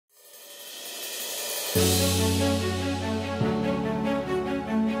Welcome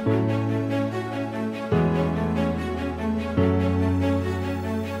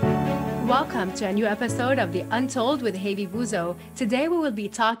to a new episode of The Untold with Hevi Buzo. Today we will be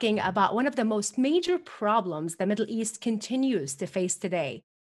talking about one of the most major problems the Middle East continues to face today: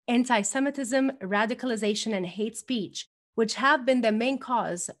 anti-Semitism, radicalization, and hate speech, which have been the main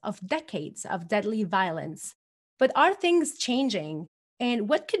cause of decades of deadly violence. But are things changing? And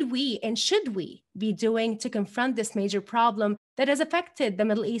what could we and should we be doing to confront this major problem that has affected the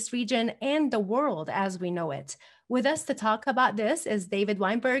Middle East region and the world as we know it? With us to talk about this is David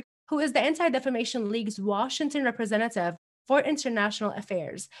Weinberg, who is the Anti-Defamation League's Washington representative for international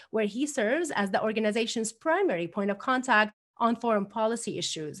affairs, where he serves as the organization's primary point of contact on foreign policy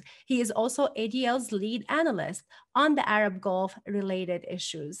issues. He is also ADL's lead analyst on the Arab Gulf related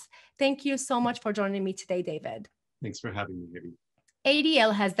issues. Thank you so much for joining me today, David. Thanks for having me, Hevi.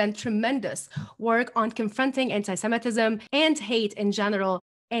 ADL has done tremendous work on confronting anti-Semitism and hate in general.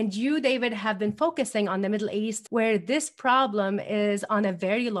 And you, David, have been focusing on the Middle East, where this problem is on a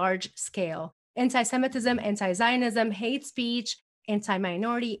very large scale. Anti-Semitism, anti-Zionism, hate speech,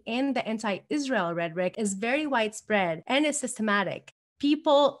 anti-minority, and the anti-Israel rhetoric is very widespread and is systematic.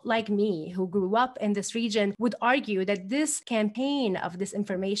 People like me who grew up in this region would argue that this campaign of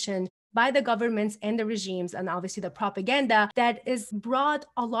disinformation by the governments and the regimes, and obviously the propaganda, that has brought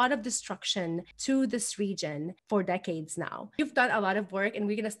a lot of destruction to this region for decades now. You've done a lot of work, and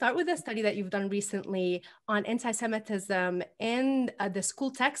we're going to start with a study that you've done recently on anti-Semitism in the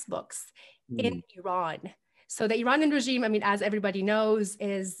school textbooks in Iran. So the Iranian regime, I mean, as everybody knows,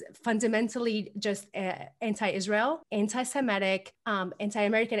 is fundamentally just anti-Israel, anti-Semitic,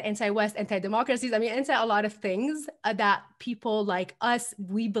 anti-American, anti-West, anti-democracies. I mean, anti a lot of things that people like us,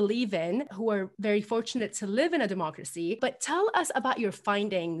 we believe in, who are very fortunate to live in a democracy. But tell us about your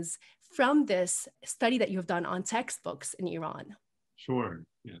findings from this study that you've done on textbooks in Iran. Sure.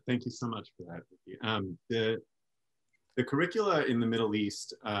 Yeah, thank you so much for that. The curricula in the Middle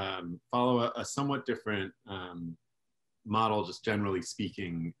East follow a somewhat different model, just generally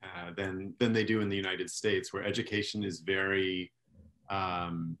speaking, than they do in the United States, where education is very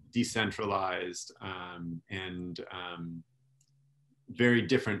decentralized and very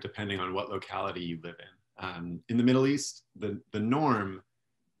different depending on what locality you live in. In the Middle East, the norm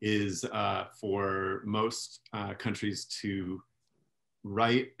is for most countries to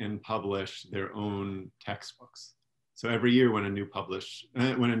write and publish their own textbooks. So every year when a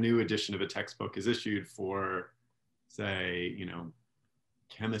new edition of a textbook is issued for, say,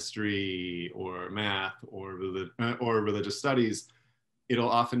 chemistry or math or religious studies, it'll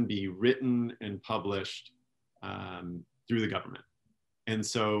often be written and published through the government. And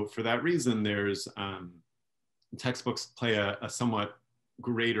so for that reason, there's textbooks play a somewhat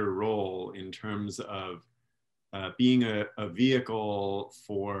greater role in terms of being a vehicle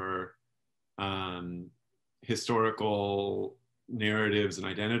for historical narratives and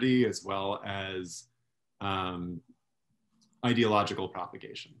identity, as well as ideological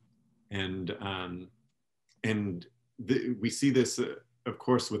propagation. And we see this, of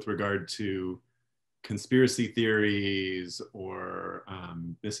course, with regard to conspiracy theories or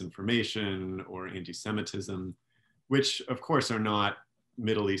misinformation or anti-Semitism, which of course are not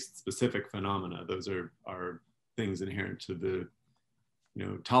Middle East specific phenomena. Those are things inherent to the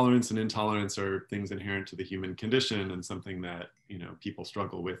tolerance and intolerance are things inherent to the human condition, and something that, people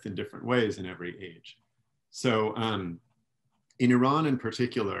struggle with in different ways in every age. So in Iran in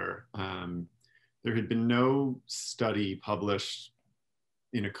particular, there had been no study published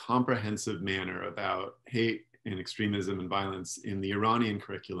in a comprehensive manner about hate and extremism and violence in the Iranian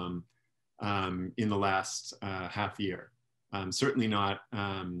curriculum in the last half year. Certainly not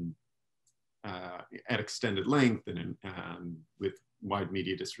at extended length and with wide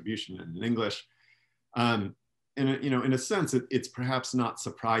media distribution and in English. And in a sense, it's perhaps not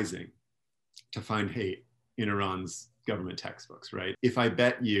surprising to find hate in Iran's government textbooks, right? If I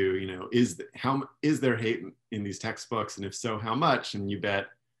bet you, is there hate in these textbooks? And if so, how much? And you bet,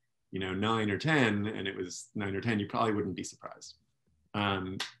 9 or 10, and it was 9 or 10, you probably wouldn't be surprised.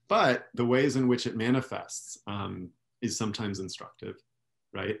 But the ways in which it manifests is sometimes instructive,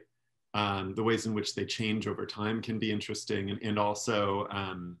 right? The ways in which they change over time can be interesting, and also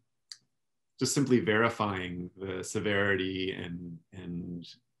just simply verifying the severity and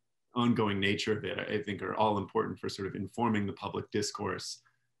ongoing nature of it, I think, are all important for sort of informing the public discourse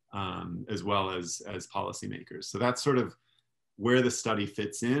as well as policymakers. So that's sort of where the study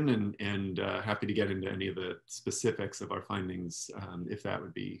fits in, and happy to get into any of the specifics of our findings if that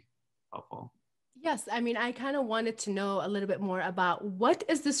would be helpful. Yes, I mean, I kind of wanted to know a little bit more about what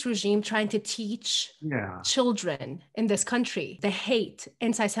is this regime trying to teach Yeah. children in this country? The hate,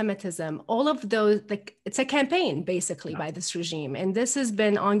 anti-Semitism, all of those, like it's a campaign basically Yeah. by this regime. And this has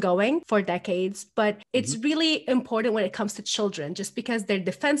been ongoing for decades, but it's really important when it comes to children, just because they're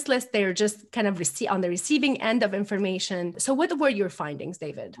defenseless, they're just kind of on the receiving end of information. So what were your findings,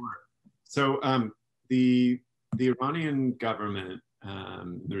 David? So the Iranian government,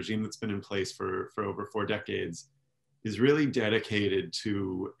 the regime that's been in place for over 4 decades, is really dedicated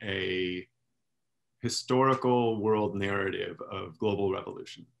to a historical world narrative of global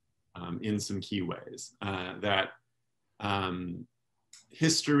revolution in some key ways. That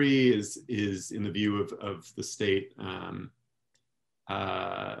history is in the view of the state,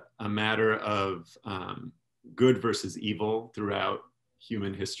 a matter of good versus evil throughout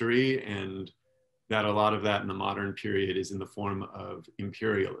human history, and that a lot of that in the modern period is in the form of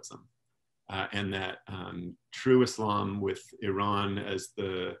imperialism, and that true Islam, with Iran as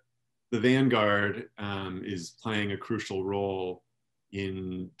the vanguard, is playing a crucial role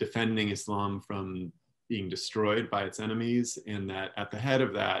in defending Islam from being destroyed by its enemies, and that at the head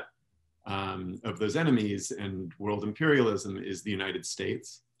of that, of those enemies and world imperialism, is the United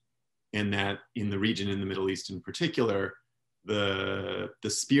States, and that in the region, in the Middle East in particular, the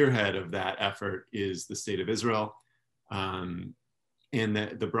spearhead of that effort is the state of Israel, and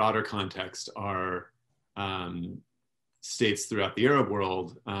that the broader context are states throughout the Arab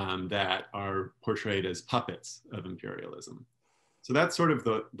world that are portrayed as puppets of imperialism. So that's sort of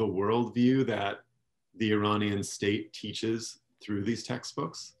the worldview that the Iranian state teaches through these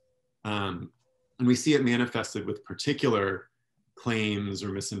textbooks. And we see it manifested with particular claims or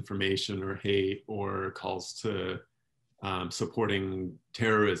misinformation or hate or calls to supporting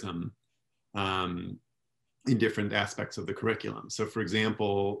terrorism in different aspects of the curriculum. So for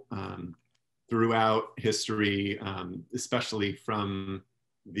example, throughout history, especially from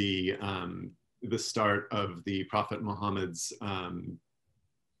the start of the Prophet Muhammad's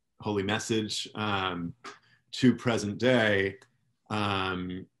holy message to present day,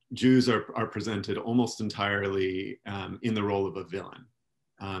 Jews are presented almost entirely in the role of a villain.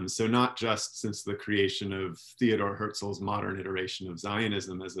 So not just since the creation of Theodore Herzl's modern iteration of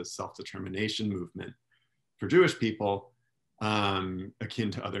Zionism as a self-determination movement for Jewish people,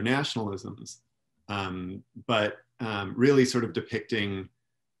 akin to other nationalisms, but really sort of depicting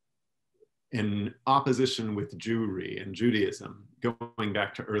an opposition with Jewry and Judaism going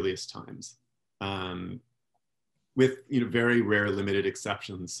back to earliest times, with very rare limited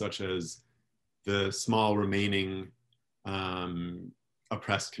exceptions, such as the small remaining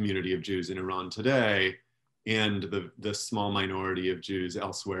oppressed community of Jews in Iran today, and the small minority of Jews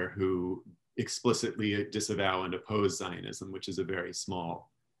elsewhere who explicitly disavow and oppose Zionism, which is a very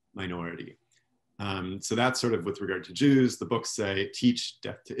small minority. So that's sort of with regard to Jews. The books say, teach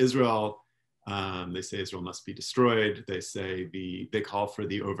death to Israel. They say Israel must be destroyed. They say they call for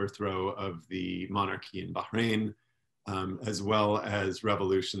the overthrow of the monarchy in Bahrain, as well as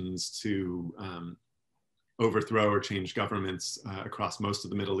revolutions to overthrow or change governments across most of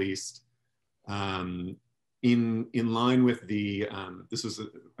the Middle East. In line with this was,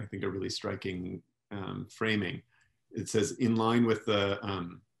 I think, a really striking framing. It says, in line with the,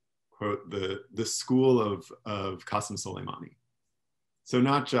 quote, the school of Qasem Soleimani. So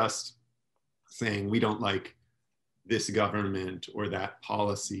not just saying we don't like this government or that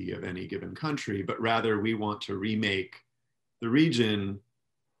policy of any given country, but rather we want to remake the region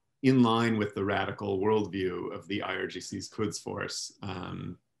in line with the radical worldview of the IRGC's Quds Force,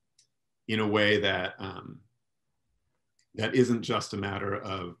 in a way that that isn't just a matter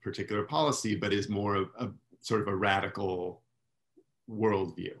of particular policy, but is more of a sort of a radical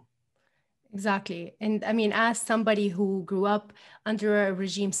worldview. Exactly. And I mean, as somebody who grew up under a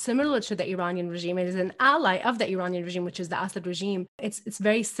regime similar to the Iranian regime, it is an ally of the Iranian regime, which is the Assad regime. It's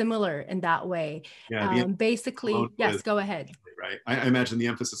very similar in that way. Yeah, basically, yes, go ahead. Right. I imagine the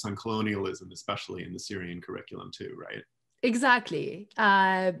emphasis on colonialism, especially in the Syrian curriculum too, right? Exactly.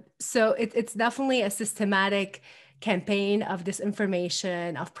 So it's definitely a systematic campaign of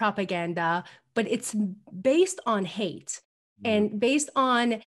disinformation, of propaganda, but it's based on hate and based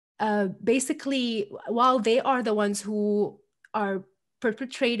on basically, while they are the ones who are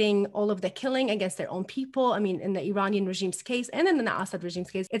perpetrating all of the killing against their own people. I mean, in the Iranian regime's case and in the Assad regime's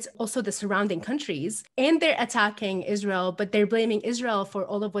case, it's also the surrounding countries. And they're attacking Israel, but they're blaming Israel for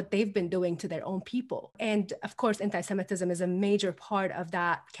all of what they've been doing to their own people. And of course, anti-Semitism is a major part of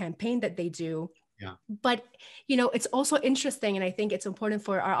that campaign that they do. Yeah. But, it's also interesting, and I think it's important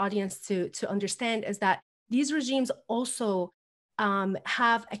for our audience to understand, is that these regimes also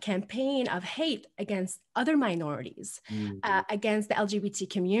have a campaign of hate against other minorities, against the LGBT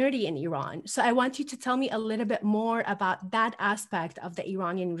community in Iran. So I want you to tell me a little bit more about that aspect of the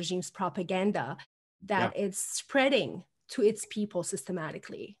Iranian regime's propaganda that is spreading to its people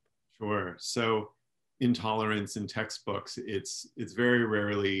systematically. Sure. So intolerance in textbooks, it's very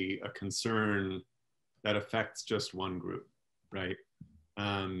rarely a concern that affects just one group, right?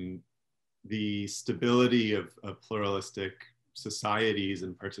 The stability of pluralistic societies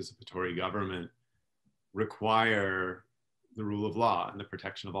and participatory government require the rule of law and the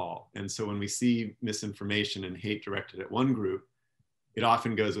protection of all. And so when we see misinformation and hate directed at one group, it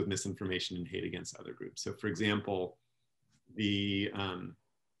often goes with misinformation and hate against other groups. So for example,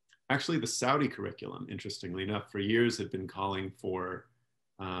 actually the Saudi curriculum, interestingly enough, for years had been calling for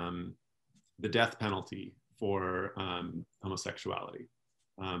the death penalty for homosexuality,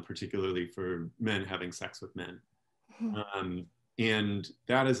 particularly for men having sex with men. And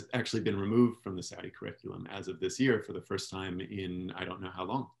that has actually been removed from the Saudi curriculum as of this year for the first time in I don't know how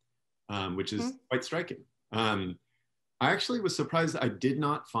long, which is quite striking. I actually was surprised I did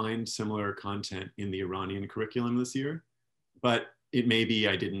not find similar content in the Iranian curriculum this year, but it may be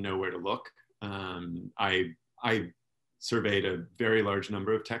I didn't know where to look. I surveyed a very large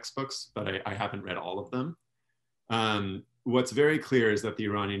number of textbooks, but I haven't read all of them. What's very clear is that the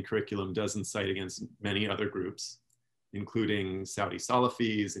Iranian curriculum does incite against many other groups, including Saudi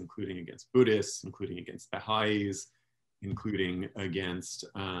Salafis, including against Buddhists, including against Baha'is, including against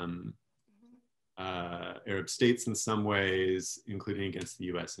Arab states in some ways, including against the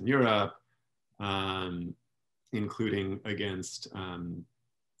US and Europe, including against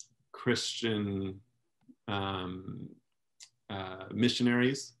Christian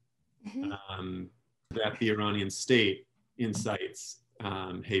missionaries, that the Iranian state incites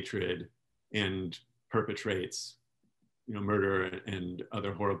hatred and perpetrates murder and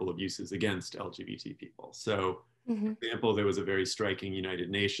other horrible abuses against LGBT people. So, for example, there was a very striking United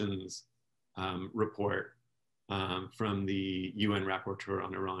Nations report from the UN Rapporteur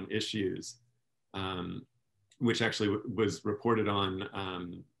on Iran Issues, which actually was reported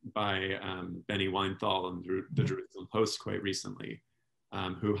on by Benny Weinthal in the Jerusalem Post quite recently,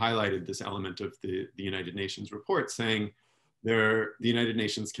 who highlighted this element of the United Nations report, saying the United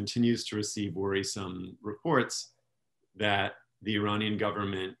Nations continues to receive worrisome reports that the Iranian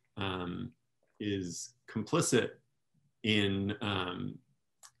government is complicit in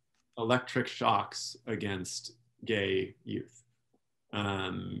electric shocks against gay youth.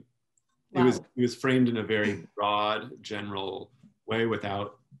 It was framed in a very broad, general way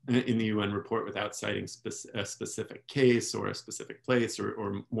in the UN report without citing a specific case or a specific place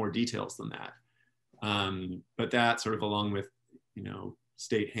or more details than that. But that sort of along with,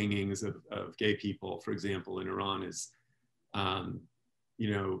 state hangings of gay people, for example, in Iran is,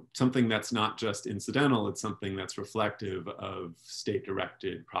 something that's not just incidental, it's something that's reflective of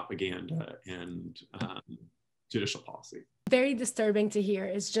state-directed propaganda and judicial policy. Very disturbing to hear.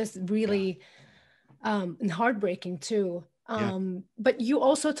 It's just really and heartbreaking too. But you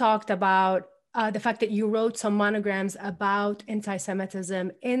also talked about the fact that you wrote some monograms about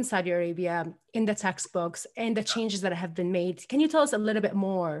anti-Semitism in Saudi Arabia in the textbooks and the changes that have been made. Can you tell us a little bit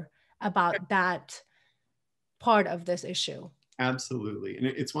more about that part of this issue? Absolutely. And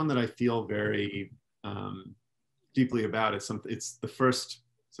it's one that I feel very deeply about. It's the first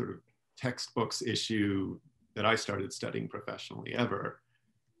sort of textbooks issue that I started studying professionally ever.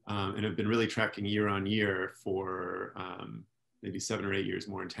 And have been really tracking year on year for maybe 7 or 8 years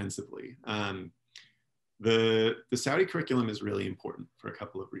more intensively. The Saudi curriculum is really important for a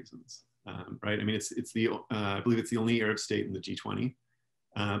couple of reasons, right? I mean, I believe it's the only Arab state in the G20,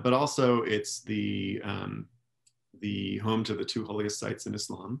 but also it's the home to the 2 holiest sites in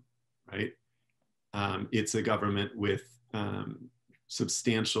Islam, right? It's a government with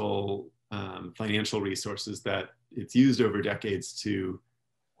substantial financial resources that it's used over decades to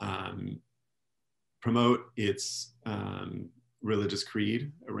promote its religious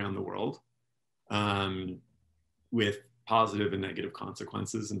creed around the world, with positive and negative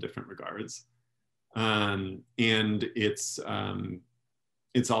consequences in different regards. And it's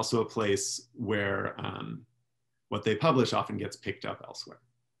also a place where what they publish often gets picked up elsewhere.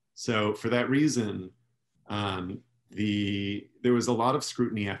 So for that reason, there was a lot of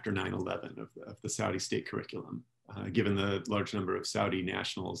scrutiny after 9/11 of the Saudi state curriculum, given the large number of Saudi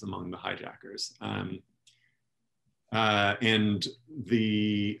nationals among the hijackers. And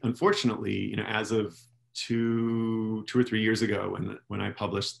unfortunately, as of two or 3 years ago, when I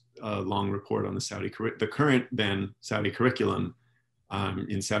published a long report on the current then Saudi curriculum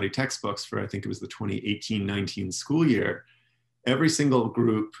in Saudi textbooks for, I think it was the 2018-19 school year, every single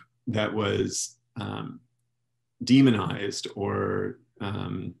group that was demonized or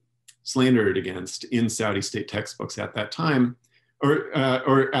slandered against in Saudi state textbooks at that time,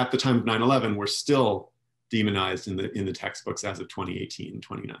 or at the time of 9/11, were still demonized in the textbooks as of 2018,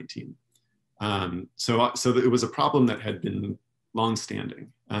 2019. So it was a problem that had been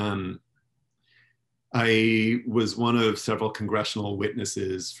longstanding. I was one of several congressional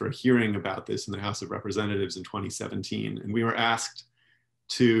witnesses for a hearing about this in the House of Representatives in 2017, and we were asked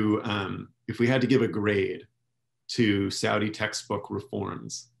to, if we had to give a grade to Saudi textbook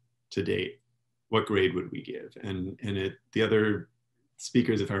reforms to date, what grade would we give? And the other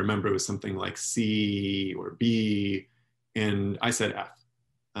speakers, if I remember, it was something like C or B, and I said F,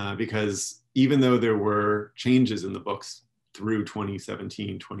 because even though there were changes in the books through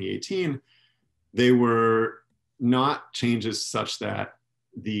 2017, 2018, they were not changes such that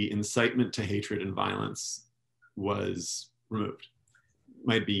the incitement to hatred and violence was removed.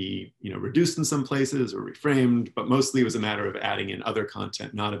 Might be, reduced in some places or reframed, but mostly it was a matter of adding in other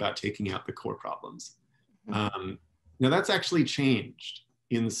content, not about taking out the core problems. Now that's actually changed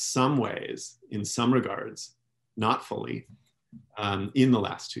in some ways, in some regards, not fully, in the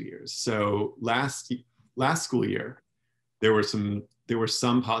last 2 years. So last school year, there were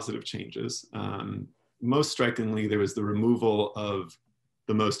some positive changes. Most strikingly, there was the removal of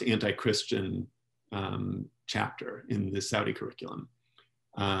the most anti-Christian chapter in the Saudi curriculum.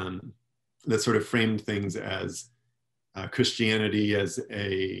 That sort of framed things as Christianity as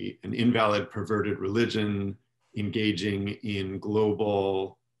an invalid, perverted religion engaging in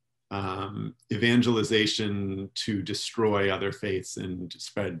global evangelization to destroy other faiths and to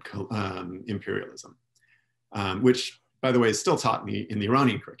spread imperialism, which, by the way, is still taught in the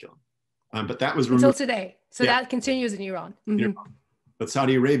Iranian curriculum. But that was removed. Until today. So that continues in Iran. Mm-hmm. But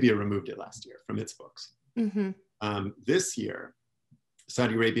Saudi Arabia removed it last year from its books. Mm-hmm. This year,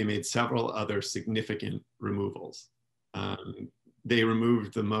 Saudi Arabia made several other significant removals. They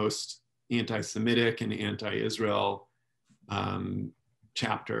removed the most anti-Semitic and anti-Israel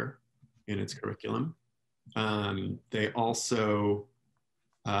chapter in its curriculum. They also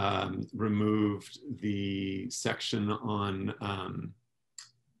removed the section on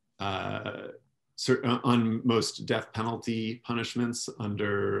most death penalty punishments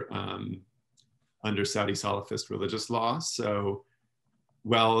under Saudi Salafist religious law. So,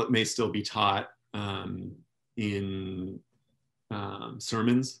 while it may still be taught in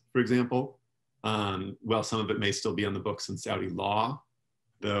sermons, for example, while some of it may still be on the books in Saudi law,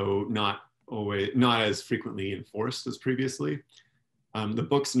 though not as frequently enforced as previously, the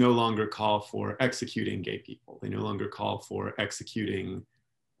books no longer call for executing gay people. They no longer call for executing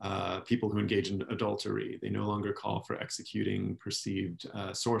people who engage in adultery. They no longer call for executing perceived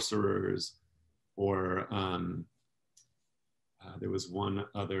sorcerers, or there was one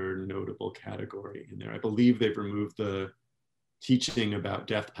other notable category in there. I believe they've removed the teaching about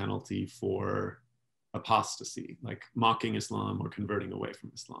death penalty for apostasy, like mocking Islam or converting away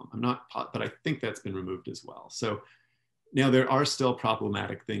from Islam. But I think that's been removed as well. So now there are still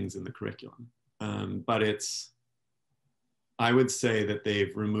problematic things in the curriculum, but I would say that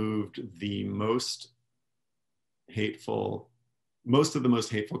they've removed the most of the most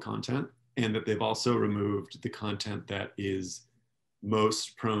hateful content, and that they've also removed the content that is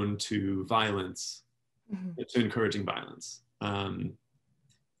most prone to violence, to encouraging violence.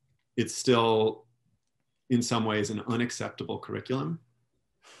 It's still, in some ways, an unacceptable curriculum,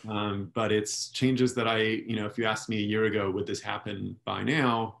 but it's changes that if you asked me a year ago, would this happen by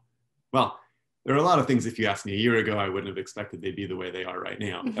now? Well, there are a lot of things, if you asked me a year ago, I wouldn't have expected they'd be the way they are right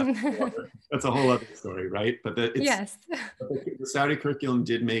now. That's a whole other story, right? But yes. The Saudi curriculum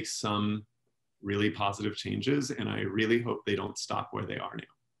did make some really positive changes, and I really hope they don't stop where they are now.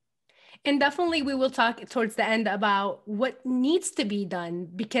 And definitely we will talk towards the end about what needs to be done,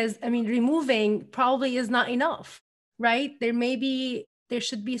 because removing probably is not enough, right? There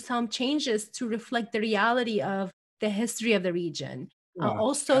should be some changes to reflect the reality of the history of the region.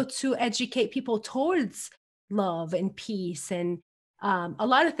 Also to educate people towards love and peace, and a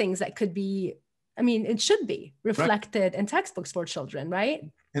lot of things that could be, it should be reflected in textbooks for children, right?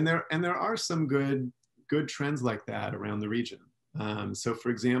 And there are some good trends like that around the region. So, for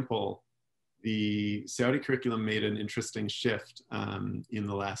example, the Saudi curriculum made an interesting shift in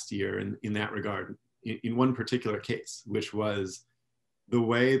the last year in that regard, in one particular case, which was the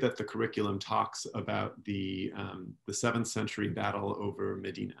way that the curriculum talks about the 7th century battle over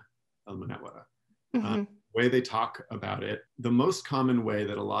Medina, al-Munawwara. The way they talk about it, the most common way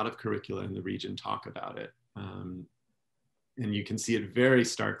that a lot of curricula in the region talk about it, and you can see it very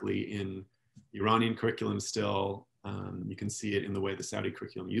starkly in Iranian curriculum still, You can see it in the way the Saudi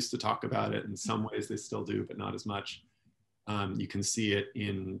curriculum used to talk about it. In some ways they still do, but not as much. You can see it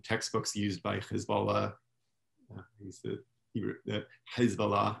in textbooks used by Hezbollah. He's the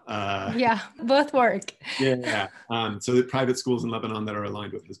Hezbollah. Yeah, both work. Yeah. So the private schools in Lebanon that are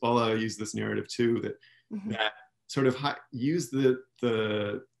aligned with Hezbollah use this narrative too, that that sort of use the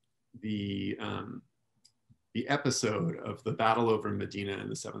episode of the battle over Medina in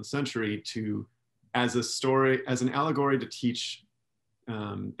the 7th century as a story, as an allegory to teach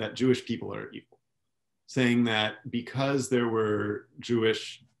that Jewish people are evil, saying that because there were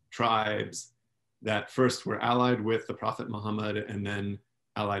Jewish tribes that first were allied with the Prophet Muhammad and then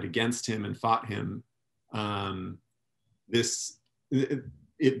allied against him and fought him,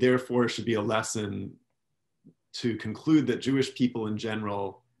 it therefore should be a lesson to conclude that Jewish people in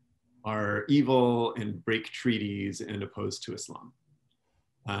general are evil and break treaties and opposed to Islam,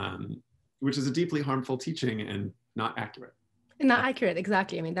 which is a deeply harmful teaching and not accurate. Not accurate,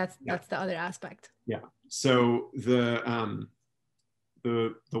 exactly. I mean, that's the other aspect. Yeah. So the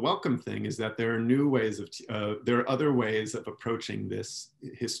welcome thing is that there are new ways there are other ways of approaching this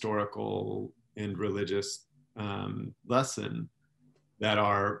historical and religious lesson that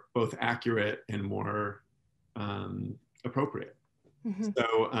are both accurate and more appropriate.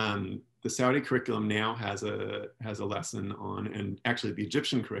 So the Saudi curriculum now has a lesson on, and actually the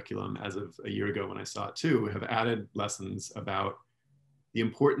Egyptian curriculum, as of a year ago when I saw it too, have added lessons about the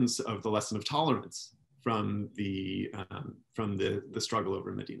importance of the lesson of tolerance from the struggle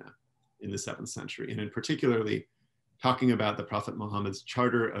over Medina in the 7th century, and in particularly talking about the Prophet Muhammad's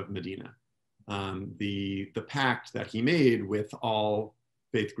Charter of Medina, the pact that he made with all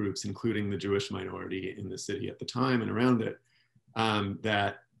faith groups, including the Jewish minority in the city at the time and around it,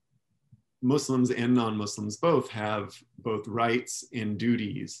 that Muslims and non-Muslims both have both rights and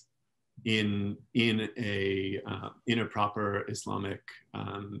duties in a proper Islamic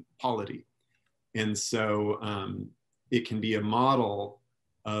polity. And so it can be a model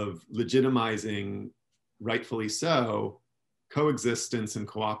of legitimizing, rightfully so, coexistence and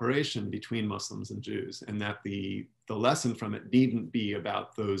cooperation between Muslims and Jews, and that the lesson from it needn't be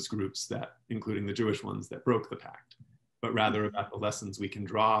about those groups that, including the Jewish ones, that broke the pact, but rather about the lessons we can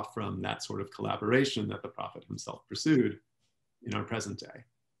draw from that sort of collaboration that the Prophet himself pursued in our present day.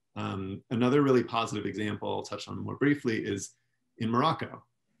 Another really positive example I'll touch on more briefly is in Morocco.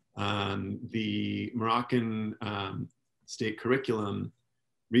 The Moroccan state curriculum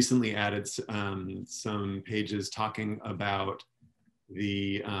recently added some pages talking about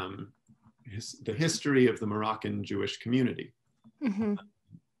the history of the Moroccan Jewish community,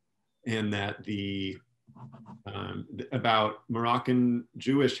 and that about Moroccan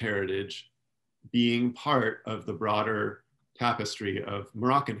Jewish heritage being part of the broader tapestry of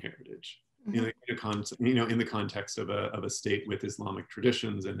Moroccan heritage, in the context of a state with Islamic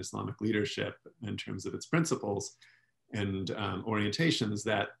traditions and Islamic leadership in terms of its principles and orientations,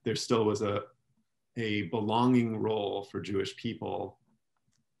 that there still was a belonging role for Jewish people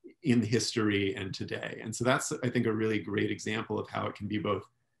in history and today. And so that's, I think, a really great example of how it can be both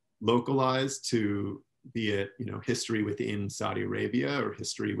localized to, be it history within Saudi Arabia or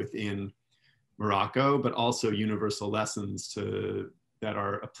history within Morocco, but also universal lessons that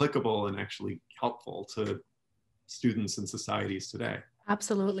are applicable and actually helpful to students and societies today.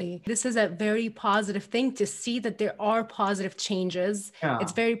 Absolutely. This is a very positive thing to see that there are positive changes. Yeah.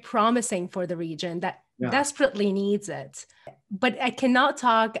 It's very promising for the region that desperately needs it. But I cannot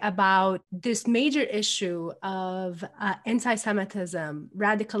talk about this major issue of anti-Semitism,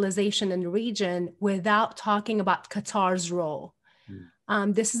 radicalization in the region without talking about Qatar's role.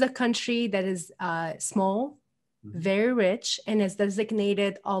 This is a country that is small, very rich, and has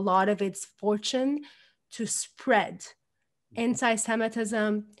designated a lot of its fortune to spread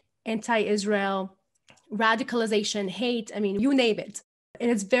anti-Semitism, anti-Israel, radicalization, hate, I mean, you name it. And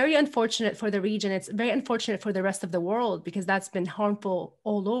it's very unfortunate for the region. It's very unfortunate for the rest of the world because that's been harmful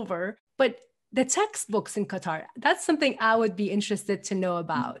all over. But the textbooks in Qatar, that's something I would be interested to know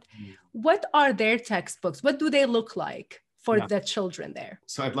about. What are their textbooks? What do they look like for the children there?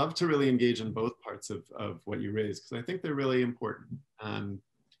 So I'd love to really engage in both parts of what you raised, because I think they're really important.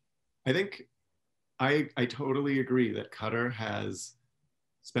 I think I totally agree that Qatar has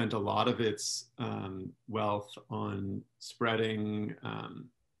spent a lot of its wealth on spreading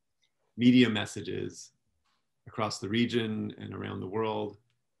media messages across the region and around the world.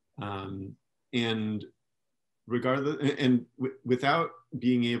 And without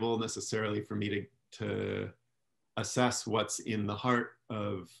being able necessarily for me to assess what's in the heart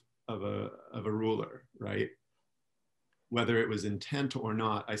of a ruler, right? whether it was intent or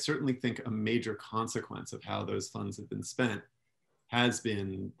not, I certainly think a major consequence of how those funds have been spent has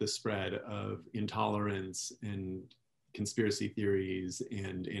been the spread of intolerance and conspiracy theories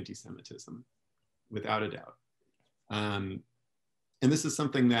and anti-Semitism, without a doubt. And this is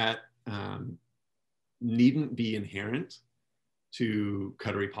something that needn't be inherent to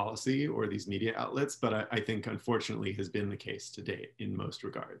Qatari policy or these media outlets, but I think unfortunately has been the case to date in most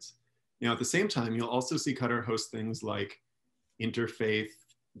regards. Now, at the same time, you'll also see Qatar host things like interfaith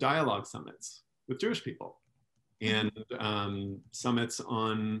dialogue summits with Jewish people and summits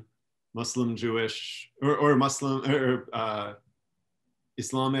on Muslim, Jewish, or Muslim, or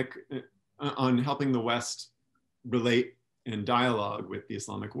Islamic, on helping the West relate and dialogue with the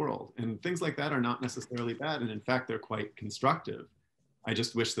Islamic world. And things like that are not necessarily bad. And in fact, they're quite constructive. I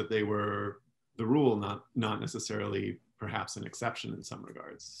just wish that they were the rule, not necessarily perhaps an exception in some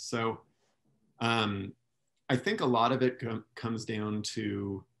regards. So I think a lot of it comes down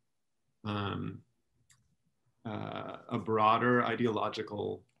to a broader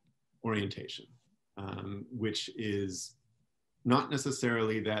ideological orientation, which is not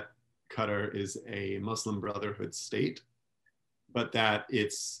necessarily that Qatar is a Muslim Brotherhood state, but that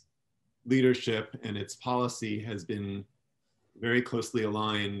its leadership and its policy has been very closely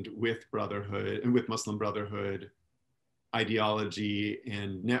aligned with Brotherhood and with Muslim Brotherhood ideology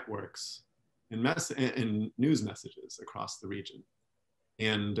and networks and news messages across the region.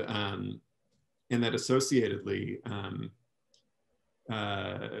 And that associatedly,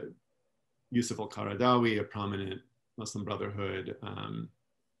 Yusuf al-Qaradawi, a prominent Muslim Brotherhood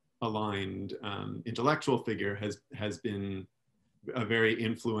aligned intellectual figure, has been a very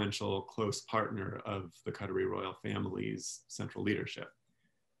influential, close partner of the Qatari royal family's central leadership.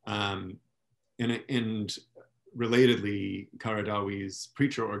 And relatedly, Qaradawi's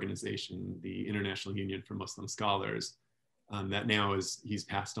preacher organization, the International Union for Muslim Scholars, that now he's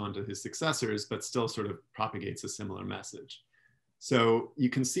passed on to his successors, but still sort of propagates a similar message. So you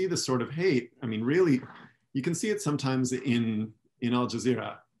can see the sort of hate. I mean, really, you can see it sometimes in Al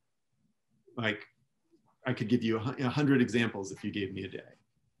Jazeera. Like, I could give you 100 examples if you gave me a day.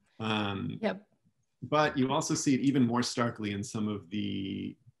 Yep. But you also see it even more starkly in some of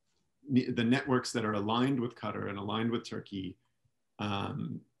the networks that are aligned with Qatar and aligned with Turkey,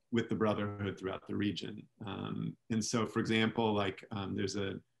 with the Brotherhood throughout the region. And so, for example, like there's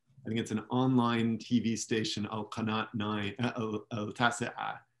I think it's an online TV station, Al-Qanat 9,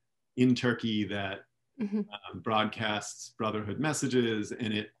 Al-Tasi'a, in Turkey that broadcasts Brotherhood messages.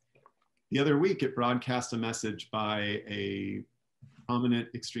 And the other week, it broadcast a message by a prominent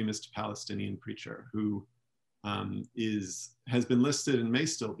extremist Palestinian preacher who has been listed and may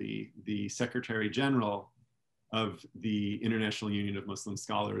still be the Secretary General of the International Union of Muslim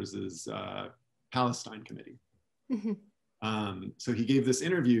Scholars' Palestine Committee. So he gave this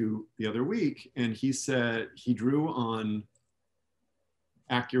interview the other week, and he said he drew on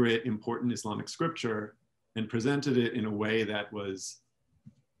accurate, important Islamic scripture and presented it in a way that was,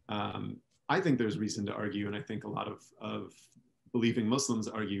 I think there's reason to argue, and I think a lot of believing Muslims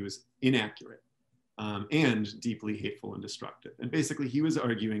argue, is inaccurate and deeply hateful and destructive. And basically, he was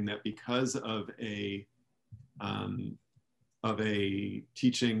arguing that because of a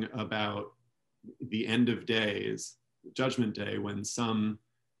teaching about the end of days, Judgment Day, when some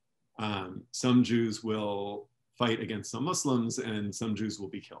Jews will fight against some Muslims and some Jews will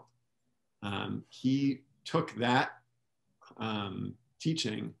be killed. He took that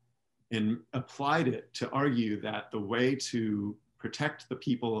teaching and applied it to argue that the way to protect the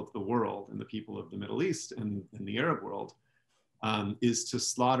people of the world and the people of the Middle East and the Arab world is to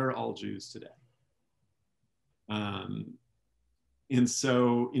slaughter all Jews today. And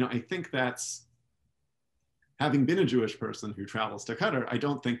so, I think that's, having been a Jewish person who travels to Qatar, I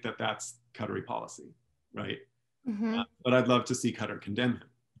don't think that that's Qatari policy, right? But I'd love to see Qatar condemn him,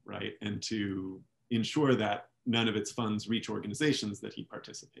 right? And to ensure that none of its funds reach organizations that he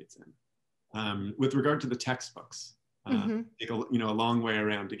participates in. With regard to the textbooks, take a long way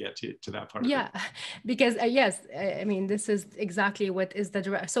around to get to that part. Yeah, because yes, I mean, this is exactly what is the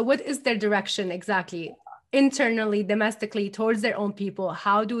direction. So what is their direction exactly? Internally, domestically, towards their own people?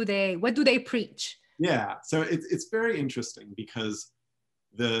 What do they preach? Yeah, so it's very interesting because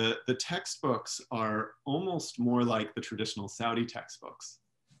the textbooks are almost more like the traditional Saudi textbooks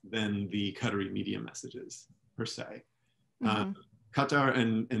than the Qatari media messages per se. Qatar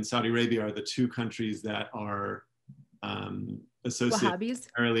and Saudi Arabia are the two countries that are associated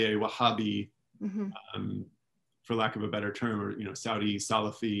primarily a Wahhabi, for lack of a better term, or Saudi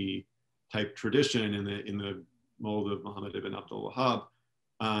Salafi type tradition in the mold of Muhammad ibn Abdul Wahhab.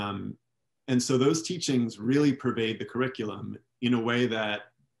 And so those teachings really pervade the curriculum in a way that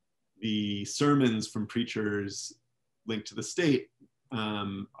the sermons from preachers linked to the state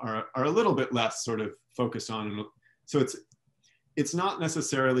are a little bit less sort of focused on. So it's not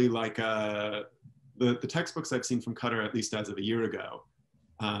necessarily like the textbooks I've seen from Qatar, at least as of a year ago,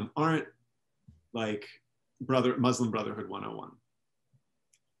 aren't like Muslim Brotherhood 101.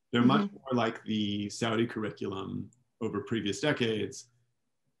 They're much more like the Saudi curriculum over previous decades,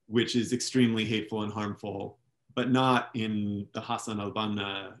 which is extremely hateful and harmful, but not in the Hassan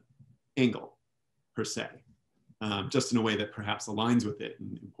al-Banna angle per se, just in a way that perhaps aligns with it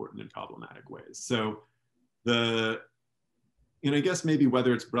in important and problematic ways. So and I guess maybe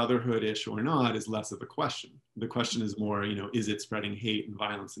whether it's brotherhood-ish or not is less of a question. The question is more, is it spreading hate and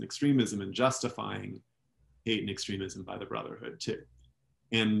violence and extremism and justifying hate and extremism by the brotherhood too?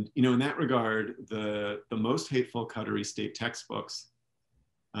 And in that regard, the most hateful Qatari state textbooks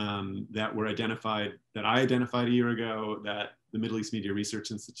that I identified a year ago, that the Middle East Media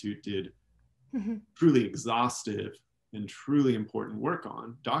Research Institute did truly exhaustive and truly important work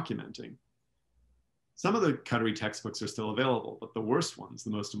on documenting. Some of the Qatari textbooks are still available, but the worst ones, the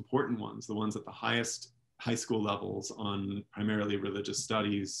most important ones, the ones at the highest high school levels on primarily religious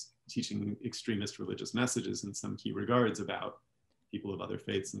studies, teaching extremist religious messages in some key regards about people of other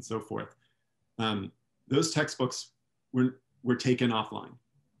faiths and so forth, those textbooks were taken offline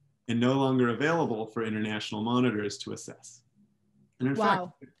and no longer available for international monitors to assess. And in fact,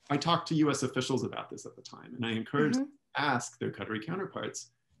 I talked to US officials about this at the time, and I encouraged them to ask their Qatari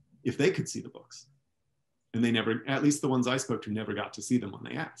counterparts if they could see the books. And they never, at least the ones I spoke to, never got to see them when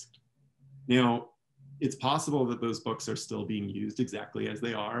they asked. Now, it's possible that those books are still being used exactly as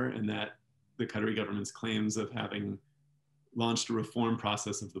they are, and that the Qatari government's claims of having launched a reform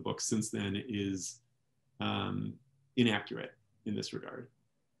process of the book since then is inaccurate in this regard.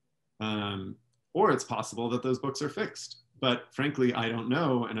 Or it's possible that those books are fixed. But frankly, I don't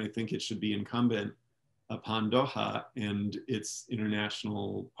know, and I think it should be incumbent upon Doha and its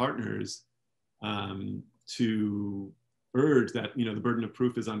international partners to urge that the burden of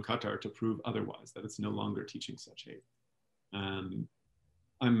proof is on Qatar to prove otherwise, that it's no longer teaching such hate. I'm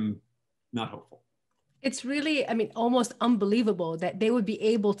not hopeful. It's really, almost unbelievable that they would be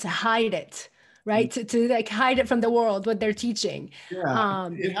able to hide it, right? To like hide it from the world, what they're teaching. Yeah,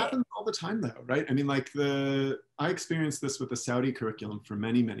 it happens all the time though, right? I experienced this with the Saudi curriculum for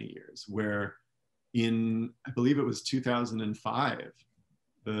many, many years, where I believe it was 2005,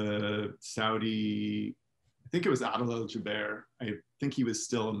 the Saudi, I think it was Adel al-Jubair, I think he was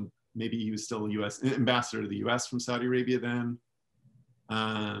still a US ambassador to the US from Saudi Arabia then, if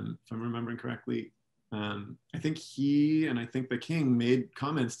I'm remembering correctly. I think he and I think the king made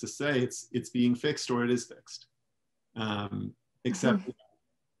comments to say it's being fixed or it is fixed. Except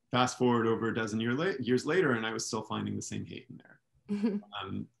fast forward over a dozen years later, and I was still finding the same hate in there.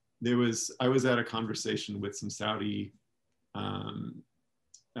 I was at a conversation with some Saudi,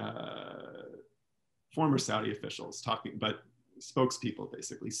 former Saudi officials but spokespeople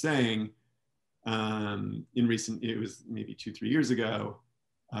basically saying it was maybe 2-3 years ago,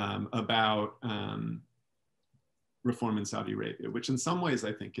 about reform in Saudi Arabia, which in some ways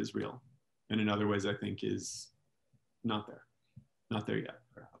I think is real, and in other ways I think is not there yet,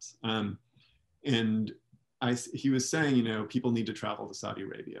 perhaps. And he was saying, people need to travel to Saudi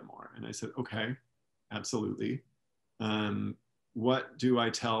Arabia more. And I said, okay, absolutely. What do I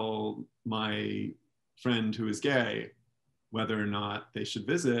tell my friend who is gay, whether or not they should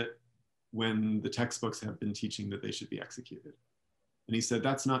visit when the textbooks have been teaching that they should be executed? And he said,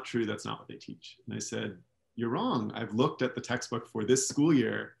 that's not true. That's not what they teach. And I said, you're wrong. I've looked at the textbook for this school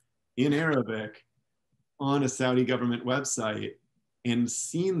year in Arabic on a Saudi government website and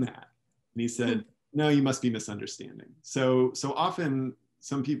seen that. And he said, no, you must be misunderstanding. So often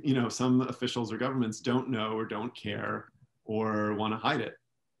some people, some officials or governments don't know or don't care or want to hide it.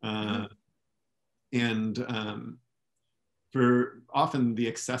 For often the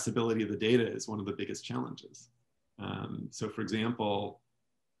accessibility of the data is one of the biggest challenges. So for example,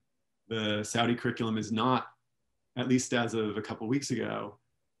 the Saudi curriculum is not, at least as of a couple of weeks ago,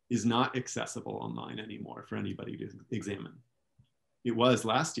 is not accessible online anymore for anybody to examine. It was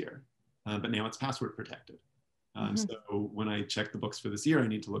last year, but now it's password protected. So when I check the books for this year, I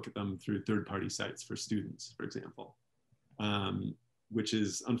need to look at them through third-party sites for students, for example, which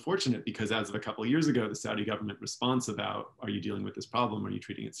is unfortunate because as of a couple of years ago, the Saudi government response about, are you dealing with this problem? Are you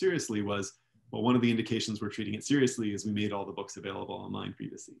treating it seriously? Was, well, one of the indications we're treating it seriously is we made all the books available online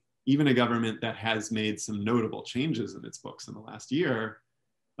previously. Even a government that has made some notable changes in its books in the last year,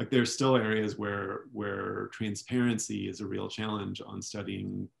 like there's still areas where transparency is a real challenge on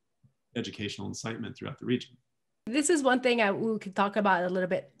studying educational incitement throughout the region. This is one thing we could talk about a little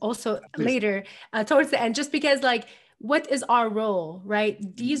bit also Please. later towards the end, just because like, what is our role, right?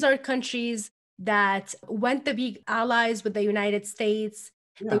 These are countries that went to be allies with the United States.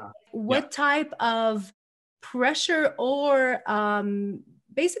 What type of pressure or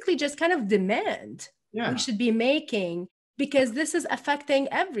basically just kind of demand we should be making, because this is affecting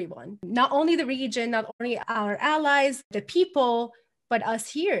everyone, not only the region, not only our allies, the people, but us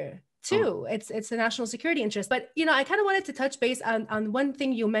here too. It's a national security interest. But, you know, I kind of wanted to touch base on one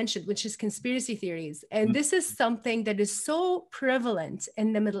thing you mentioned, which is conspiracy theories. And this is something that is so prevalent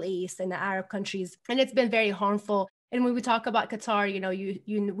in the Middle East and the Arab countries, and it's been very harmful. And when we talk about Qatar, you know,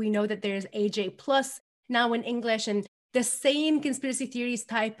 we know that there's AJ plus now in English, and the same conspiracy theories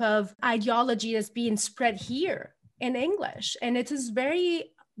type of ideology is being spread here in English. And it is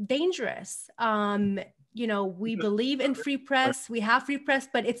very dangerous. You know, we believe in free press, we have free press,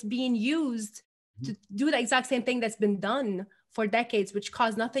 but it's being used to do the exact same thing that's been done for decades, which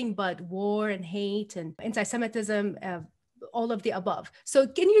caused nothing but war and hate and anti-Semitism, all of the above. So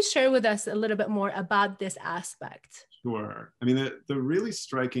can you share with us a little bit more about this aspect? Sure. I mean, the really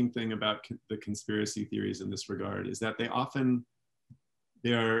striking thing about the conspiracy theories in this regard is that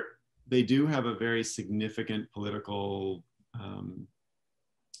they do have a very significant political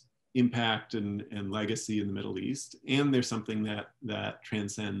impact and legacy in the Middle East, and there's something that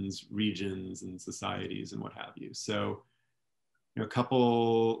transcends regions and societies and what have you. So, you know, a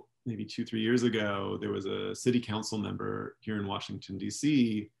couple, maybe 2-3 years ago, there was a city council member here in Washington,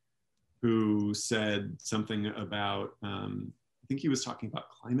 D.C., who said something about, I think he was talking about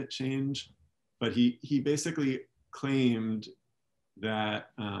climate change, but he basically claimed that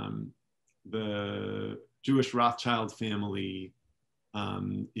the Jewish Rothschild family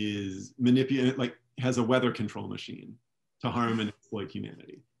is has a weather control machine to harm and exploit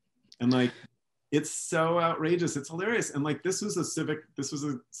humanity. And like, it's so outrageous, it's hilarious. And like, this was a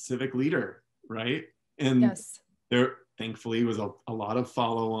civic leader, right? And there thankfully was a lot of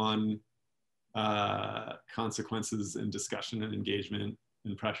follow-on consequences and discussion and engagement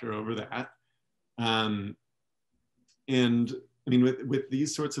and pressure over that. And I mean, with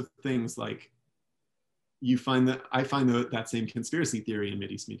these sorts of things, like, I find that same conspiracy theory in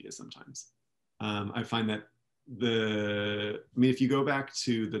Mideast media sometimes. I find that if you go back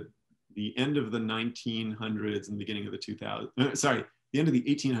to the end of the 1900s and beginning of the 2000s, the end of the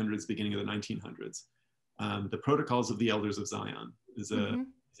 1800s, beginning of the 1900s, the Protocols of the Elders of Zion is a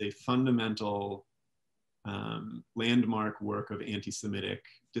fundamental landmark work of anti-Semitic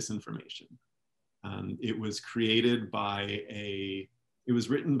disinformation. It was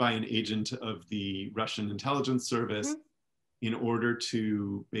written by an agent of the Russian intelligence service in order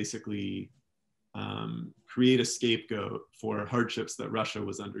to basically create a scapegoat for hardships that Russia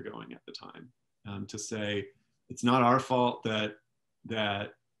was undergoing at the time. To say, it's not our fault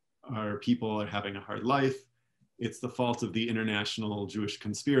that our people are having a hard life. It's the fault of the international Jewish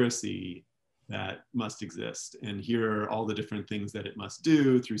conspiracy that must exist. And here are all the different things that it must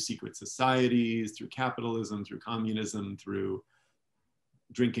do through secret societies, through capitalism, through communism, through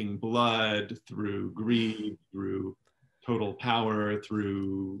drinking blood, through greed, through total power,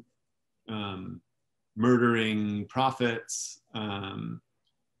 through murdering prophets.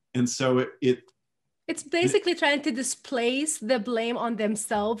 And so it's basically trying to displace the blame on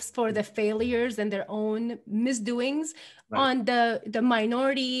themselves for the failures and their own misdoings on the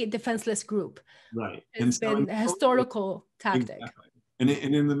minority defenseless group. Right. It's been a historical tactic. Exactly. And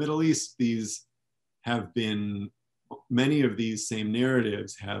in the Middle East, many of these same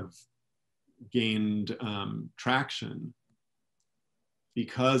narratives have gained traction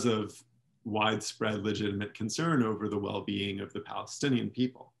because of widespread legitimate concern over the well-being of the Palestinian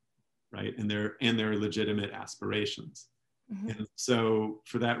people, right? And their legitimate aspirations. And so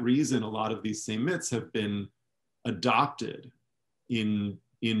for that reason, a lot of these same myths have been adopted in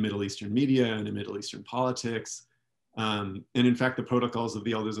Middle Eastern media and in Middle Eastern politics. And in fact, the Protocols of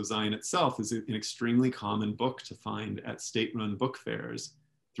the Elders of Zion itself is an extremely common book to find at state-run book fairs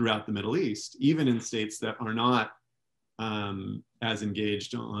throughout the Middle East, even in states that are not as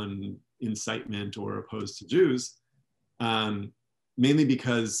engaged on incitement or opposed to Jews, mainly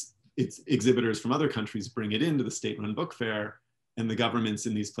because exhibitors from other countries bring it into the state-run book fair, and the governments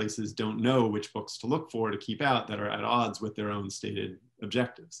in these places don't know which books to look for to keep out that are at odds with their own stated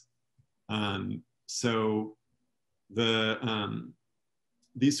objectives. So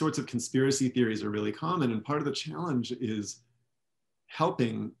these sorts of conspiracy theories are really common, and part of the challenge is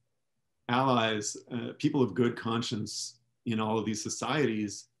helping allies, people of good conscience in all of these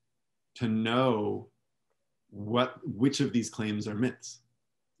societies, to know which of these claims are myths,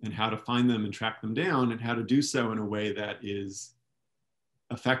 and how to find them and track them down, and how to do so in a way that is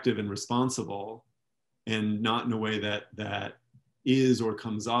effective and responsible, and not in a way that is or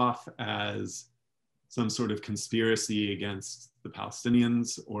comes off as some sort of conspiracy against the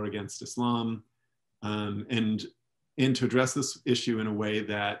Palestinians or against Islam, and to address this issue in a way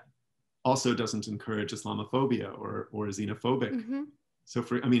that also doesn't encourage Islamophobia or xenophobic. Mm-hmm. So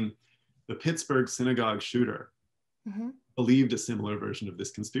the Pittsburgh synagogue shooter Mm-hmm. believed a similar version of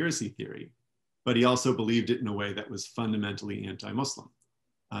this conspiracy theory, but he also believed it in a way that was fundamentally anti-Muslim.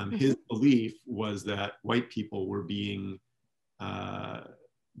 His belief was that white people were being the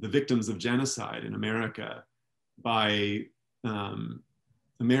victims of genocide in America by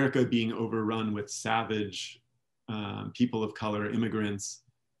America being overrun with savage people of color, immigrants,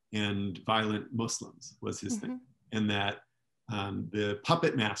 and violent Muslims was his thing. And that the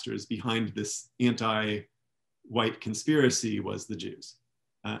puppet masters behind this anti-white conspiracy was the Jews.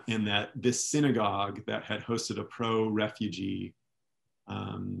 And that this synagogue that had hosted a pro-refugee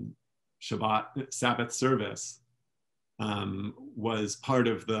Sabbath service was part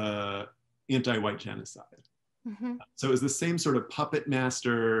of the anti-white genocide. So it was the same sort of puppet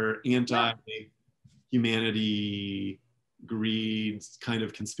master, anti-humanity, greed kind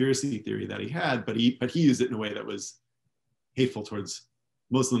of conspiracy theory that he had, but he used it in a way that was hateful towards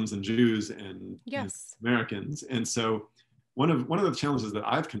Muslims and Jews and Americans. And so one of the challenges that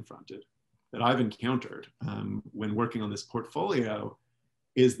I've confronted, that I've encountered when working on this portfolio,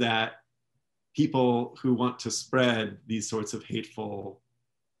 is that people who want to spread these sorts of hateful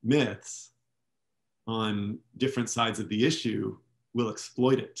myths on different sides of the issue will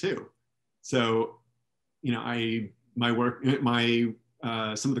exploit it too. So, some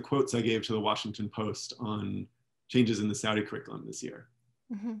of the quotes I gave to the Washington Post on changes in the Saudi curriculum this year,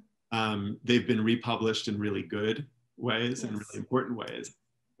 they've been republished in really good ways and really important ways.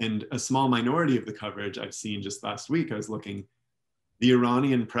 And a small minority of the coverage I've seen just last week, I was looking, the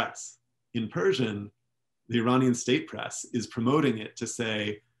Iranian press in Persian, the Iranian state press is promoting it to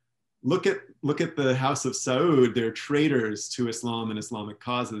say, look at the House of Saud, they're traitors to Islam and Islamic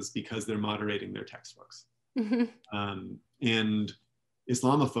causes because they're moderating their textbooks. And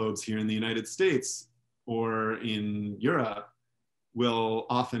Islamophobes here in the United States or in Europe will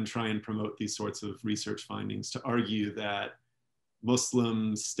often try and promote these sorts of research findings to argue that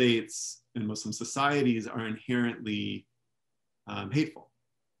Muslim states and Muslim societies are inherently hateful.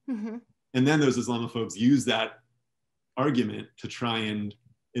 And then those Islamophobes use that argument to try and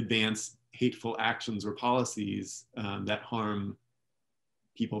advance hateful actions or policies that harm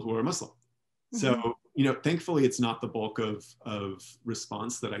people who are Muslim. So, thankfully it's not the bulk of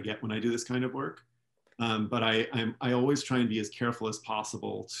response that I get when I do this kind of work. But I always try and be as careful as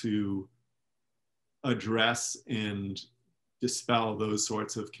possible to address and dispel those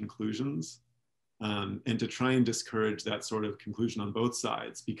sorts of conclusions, and to try and discourage that sort of conclusion on both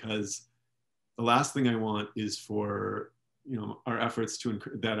sides, because the last thing I want is for our efforts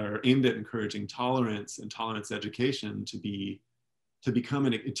that are aimed at encouraging tolerance and tolerance education to be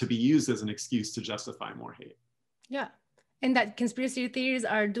used as an excuse to justify more hate. Yeah. And that conspiracy theories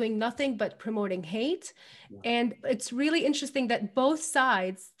are doing nothing but promoting hate. And it's really interesting that both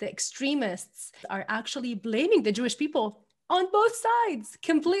sides, the extremists, are actually blaming the Jewish people on both sides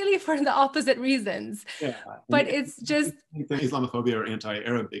completely for the opposite reasons. But it's just Islamophobia or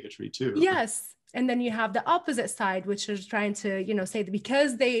anti-Arab bigotry too. Yes. And then you have the opposite side, which is trying to, say that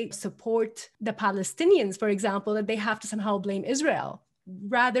because they support the Palestinians, for example, that they have to somehow blame Israel,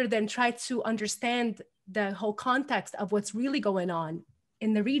 rather than try to understand the whole context of what's really going on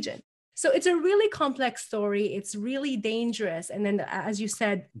in the region. So it's a really complex story. It's really dangerous. And then, as you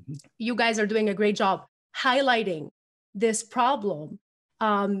said, you guys are doing a great job highlighting this problem.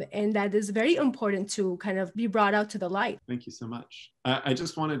 And that is very important to kind of be brought out to the light. Thank you so much. I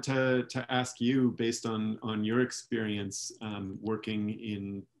just wanted to ask you, based on your experience working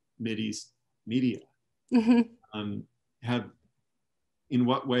in Mideast media, in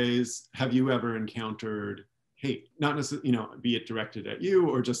what ways have you ever encountered hate? Not necessarily, be it directed at you,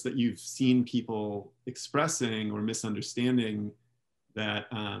 or just that you've seen people expressing or misunderstanding that,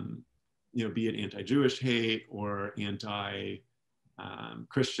 be it anti-Jewish hate or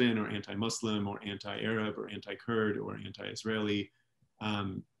anti-Christian or anti-Muslim or anti-Arab or anti-Kurd or anti-Israeli.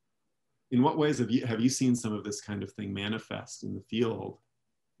 In what ways have you seen some of this kind of thing manifest in the field?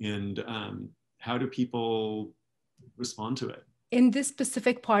 And how do people respond to it? In this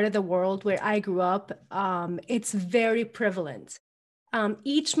specific part of the world where I grew up, it's very prevalent.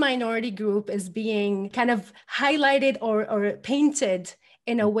 Each minority group is being kind of highlighted or painted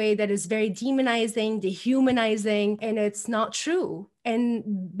in a way that is very demonizing, dehumanizing, and it's not true. And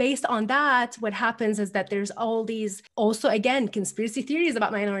based on that, what happens is that there's all these also, again, conspiracy theories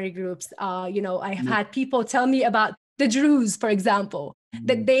about minority groups. I have had people tell me about the Druze, for example,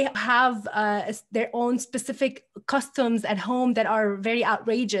 that they have their own specific customs at home that are very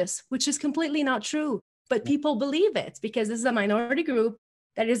outrageous, which is completely not true. But people believe it because this is a minority group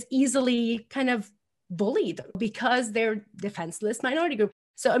that is easily kind of bullied because they're defenseless minority group.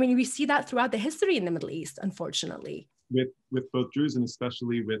 So, I mean, we see that throughout the history in the Middle East, unfortunately. With both Druze and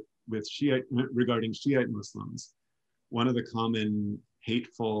especially with Shiite, regarding Shiite Muslims, one of the common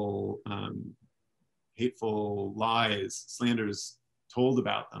hateful lies, slanders told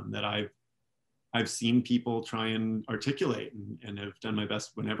about them that I've seen people try and articulate and have done my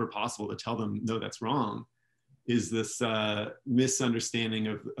best whenever possible to tell them, no, that's wrong, is this misunderstanding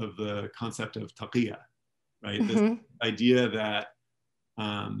of the concept of taqiyya, right? This idea that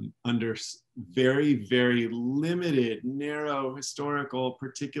under very, very limited, narrow, historical,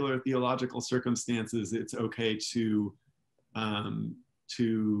 particular theological circumstances, it's okay to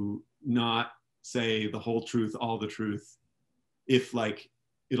not say the whole truth, all the truth, if like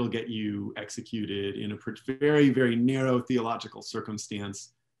it'll get you executed in a very, very narrow theological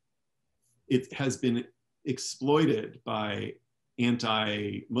circumstance. It has been exploited by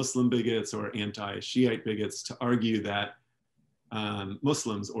anti-Muslim bigots or anti-Shiite bigots to argue that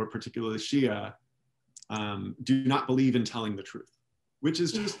Muslims, or particularly Shia, do not believe in telling the truth, which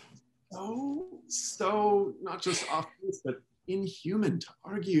is just so not just off base, but inhuman to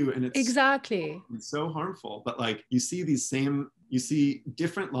argue. And it's exactly so harmful. But like you see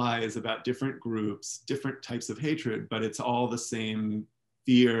different lies about different groups, different types of hatred, but it's all the same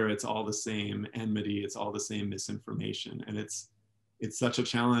fear, it's all the same enmity, it's all the same misinformation. And it's such a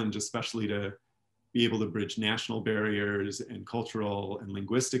challenge, especially to be able to bridge national barriers and cultural and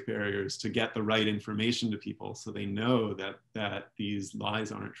linguistic barriers to get the right information to people so they know that these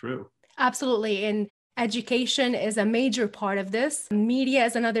lies aren't true. Absolutely. And education is a major part of this. Media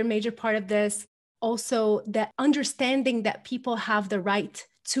is another major part of this. Also, the understanding that people have the right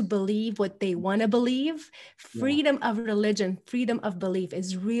to believe what they want to believe. Freedom of religion, freedom of belief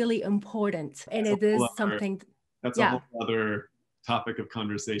is really important. And it is something. That's a whole other topic of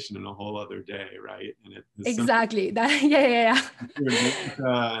conversation and a whole other day, right? And it is exactly that. Yeah. In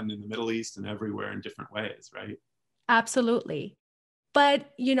America and in the Middle East and everywhere in different ways, right? Absolutely.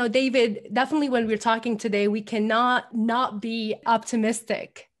 But, David, definitely when we're talking today, we cannot not be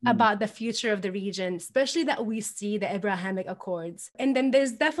optimistic about the future of the region, especially that we see the Abrahamic Accords. And then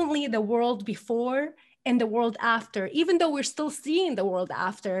there's definitely the world before and the world after, even though we're still seeing the world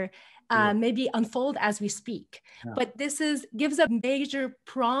after maybe unfold as we speak. Yeah. But this gives a major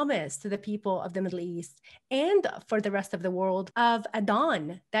promise to the people of the Middle East and for the rest of the world of a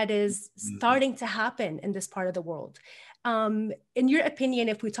dawn that is starting to happen in this part of the world. In your opinion,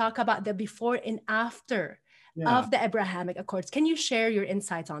 if we talk about the before and after of the Abrahamic Accords, can you share your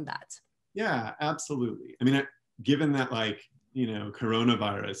insights on that? Yeah, absolutely. I mean, given that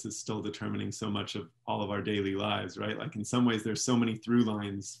coronavirus is still determining so much of all of our daily lives, right? Like in some ways, there's so many through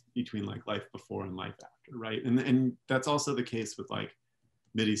lines between like life before and life after, right? And that's also the case with like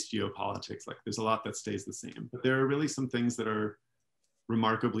Mideast geopolitics. Like there's a lot that stays the same, but there are really some things that are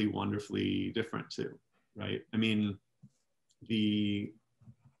remarkably, wonderfully different too, right? I mean,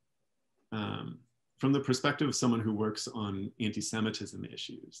 from the perspective of someone who works on anti-Semitism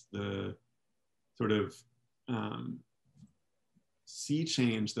issues, the sort of sea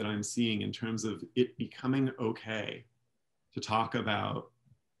change that I'm seeing in terms of it becoming okay to talk about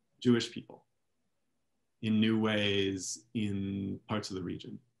Jewish people in new ways in parts of the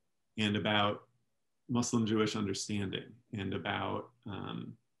region, and about Muslim-Jewish understanding, and about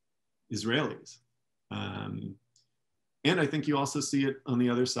Israelis. And I think you also see it on the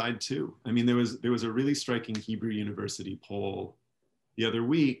other side too. I mean, there was a really striking Hebrew University poll the other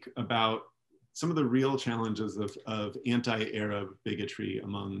week about some of the real challenges of anti-Arab bigotry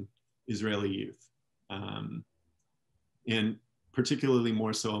among Israeli youth, and particularly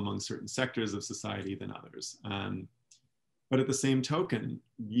more so among certain sectors of society than others. But at the same token,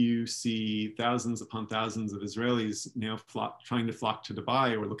 you see thousands upon thousands of Israelis now trying to flock to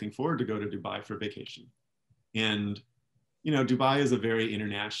Dubai, or looking forward to go to Dubai for vacation. And Dubai is a very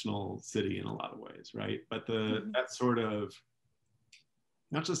international city in a lot of ways, right? But that sort of,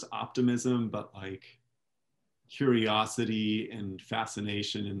 not just optimism, but like curiosity and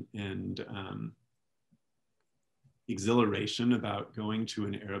fascination and exhilaration about going to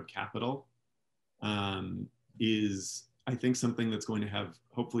an Arab capital is, I think, something that's going to have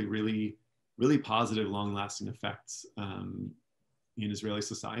hopefully really, really positive, long-lasting effects in Israeli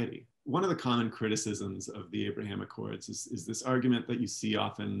society. One of the common criticisms of the Abraham Accords is this argument that you see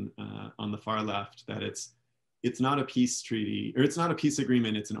often on the far left, that it's not a peace treaty, or it's not a peace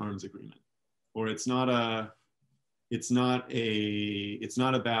agreement, it's an arms agreement, or it's not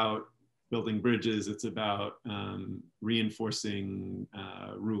about building bridges, it's about reinforcing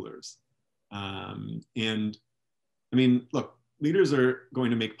rulers. And I mean, look, leaders are going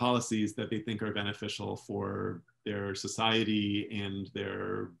to make policies that they think are beneficial for their society and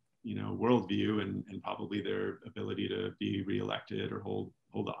their, worldview, and probably their ability to be reelected or hold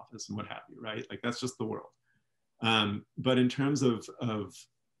office and what have you, right? Like, that's just the world. But in terms of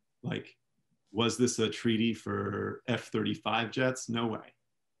like, was this a treaty for F-35 jets? No way.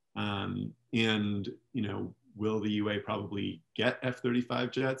 And, will the UA probably get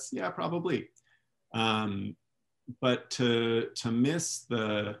F-35 jets? Yeah, probably. But to miss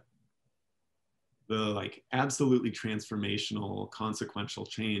the like absolutely transformational, consequential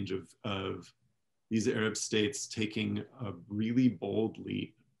change of these Arab states taking a really bold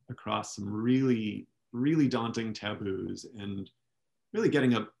leap across some really, really daunting taboos, and really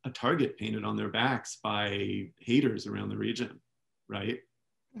getting a target painted on their backs by haters around the region, right?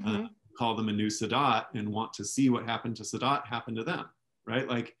 Mm-hmm. Call them a new Sadat and want to see what happened to Sadat happen to them, right?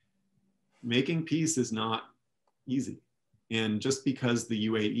 Like, making peace is not easy. And just because the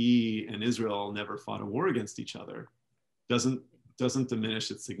UAE and Israel never fought a war against each other doesn't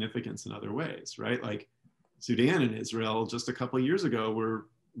diminish its significance in other ways, right? Like, Sudan and Israel just a couple of years ago were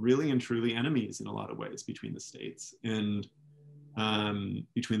really and truly enemies in a lot of ways between the states, and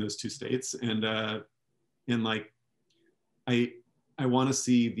between those two states. And like, I want to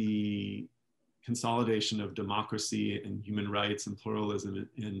see the consolidation of democracy and human rights and pluralism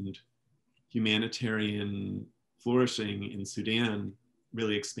and humanitarian flourishing in Sudan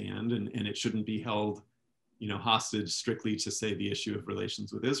really expand, and it shouldn't be held, hostage strictly to, say, the issue of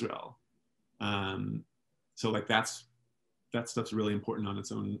relations with Israel. So like, that stuff's really important on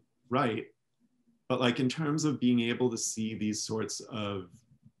its own right. But like, in terms of being able to see these sorts of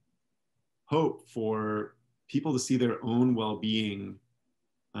hope for people to see their own well-being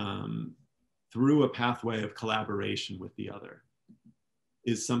through a pathway of collaboration with the other,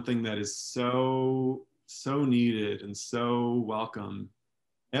 is something that is so needed and so welcome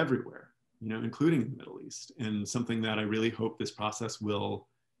everywhere, including in the Middle East, and something that I really hope this process will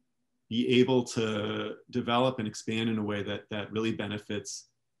be able to develop and expand in a way that really benefits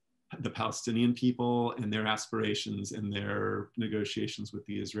the Palestinian people and their aspirations and their negotiations with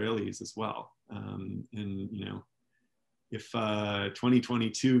the Israelis as well. And, if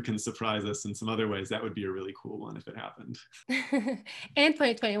 2022 can surprise us in some other ways, that would be a really cool one if it happened. And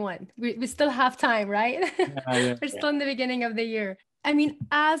 2021, we still have time, right? Yeah, We're still in the beginning of the year. I mean,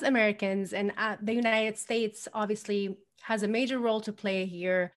 as Americans, and the United States obviously has a major role to play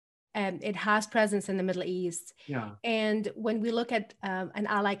here. It has presence in the Middle East. Yeah. And when we look at an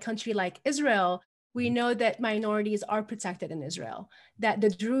allied country like Israel, we know that minorities are protected in Israel. That the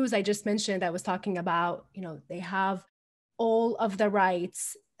Druze I just mentioned, I was talking about, they have all of the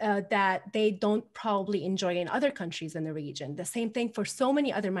rights that they don't probably enjoy in other countries in the region. The same thing for so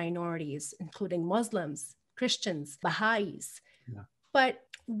many other minorities, including Muslims, Christians, Baha'is. Yeah. But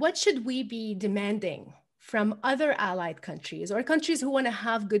what should we be demanding from other allied countries, or countries who want to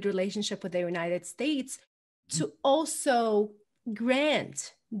have good relationship with the United States, to also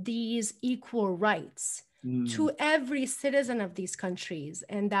grant these equal rights to every citizen of these countries,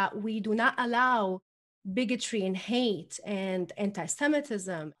 and that we do not allow bigotry and hate and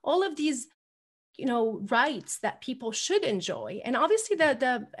anti-Semitism, all of these, rights that people should enjoy, and obviously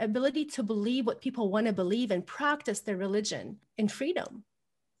the ability to believe what people want to believe and practice their religion in freedom?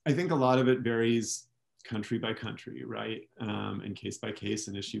 I think a lot of it varies country by country, right? And case by case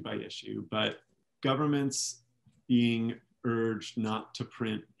and issue by issue. But governments being urged not to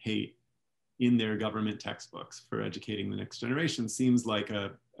print hate in their government textbooks for educating the next generation seems like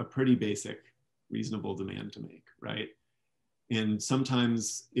a pretty basic, reasonable demand to make, right? And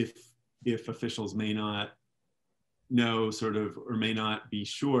sometimes if officials may not know or may not be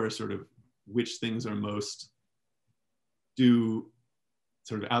sure which things are most do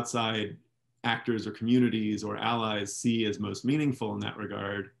outside actors or communities or allies see as most meaningful in that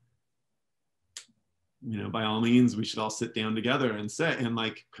regard, by all means, we should all sit down together and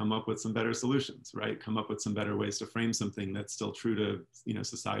come up with some better solutions, right? Come up with some better ways to frame something that's still true to,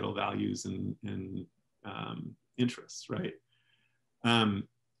 societal values and interests, right?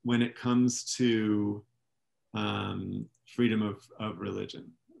 When it comes to freedom of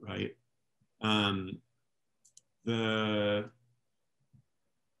religion, right?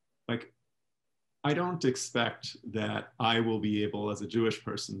 I don't expect that I will be able, as a Jewish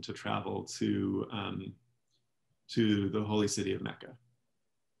person, to travel to the holy city of Mecca,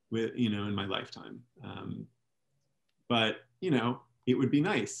 with, in my lifetime. But it would be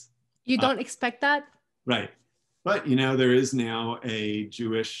nice. You don't expect that? Right. But there is now an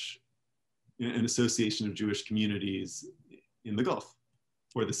association of Jewish communities in the Gulf,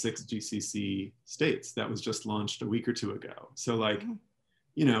 for the 6 GCC states, that was just launched a week or two ago. So like,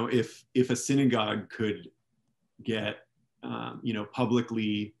 if a synagogue could get,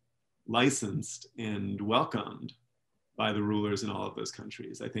 publicly licensed and welcomed by the rulers in all of those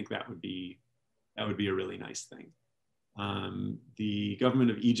countries, I think that would be a really nice thing. The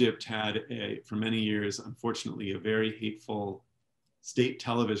government of Egypt had, for many years, unfortunately, a very hateful state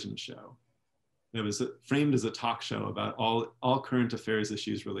television show that was framed as a talk show about all current affairs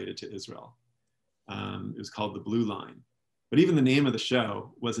issues related to Israel. It was called The Blue Line. But even the name of the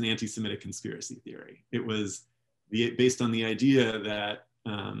show was an anti-Semitic conspiracy theory. It was based on the idea that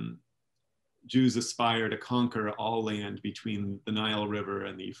Jews aspire to conquer all land between the Nile River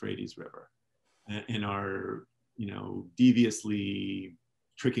and the Euphrates River, and are, deviously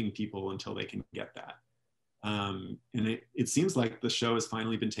tricking people until they can get that. And it seems like the show has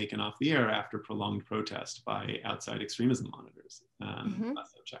finally been taken off the air after prolonged protest by outside extremism monitors.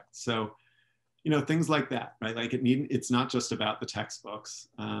 So, things like that, right? Like it's not just about the textbooks.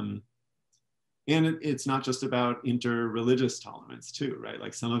 And it's not just about inter-religious tolerance too, right?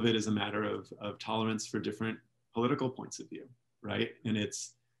 Like some of it is a matter of tolerance for different political points of view, right? And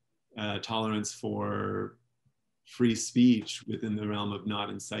it's tolerance for free speech within the realm of not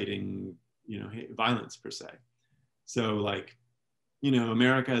inciting violence per se. So like,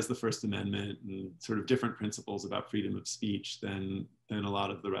 America has the First Amendment and sort of different principles about freedom of speech than a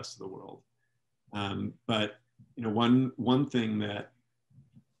lot of the rest of the world. But one thing that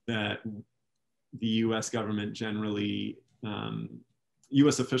the U.S. government generally,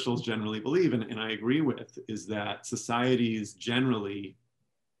 U.S. officials generally believe, and I agree with, is that societies generally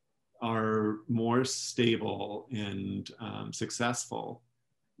are more stable and successful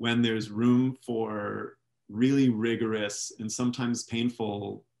when there's room for really rigorous and sometimes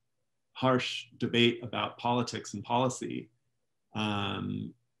painful, harsh debate about politics and policy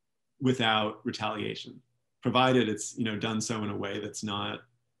without retaliation, provided it's done so in a way that's not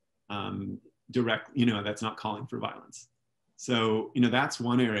direct, that's not calling for violence. So that's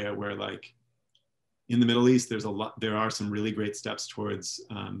one area where, like, in the Middle East, there are some really great steps towards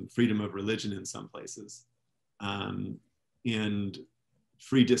freedom of religion in some places, and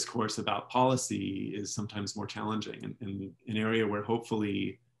free discourse about policy is sometimes more challenging, and an area where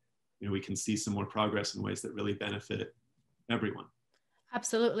hopefully we can see some more progress in ways that really benefit everyone.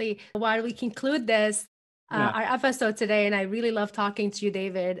 Absolutely. While we conclude this, our episode today, and I really love talking to you,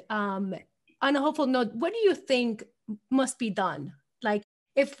 David, on a hopeful note, what do you think must be done? Like,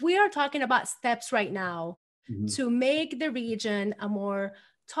 if we are talking about steps right now to make the region a more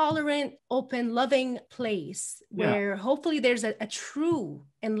tolerant, open, loving place where hopefully there's a true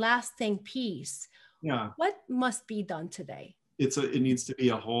and lasting peace, what must be done today? It needs to be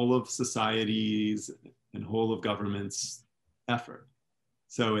a whole of societies and whole of governments effort.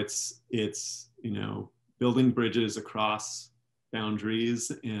 So it's building bridges across boundaries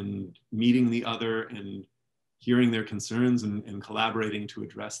and meeting the other and hearing their concerns and collaborating to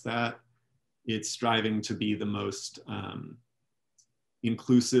address that. It's striving to be the most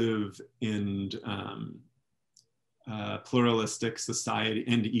inclusive and pluralistic society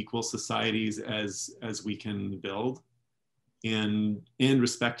and equal societies as we can build, and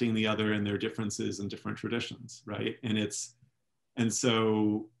respecting the other and their differences and different traditions, right?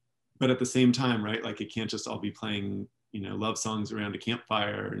 But at the same time, right, like it can't just all be playing love songs around a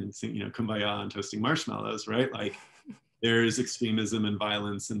campfire and sing, kumbaya and toasting marshmallows, right? Like there's extremism and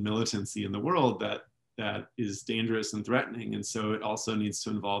violence and militancy in the world that is dangerous and threatening. And so it also needs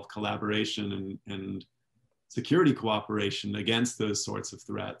to involve collaboration and security cooperation against those sorts of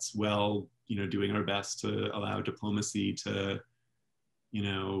threats, while, doing our best to allow diplomacy to,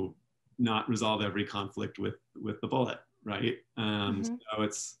 not resolve every conflict with the bullet, right? So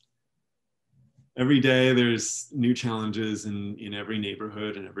it's, every day there's new challenges in every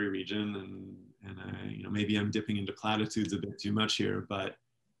neighborhood and every region, and I, maybe I'm dipping into platitudes a bit too much here, but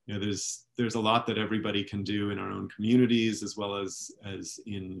there's a lot that everybody can do in our own communities as well as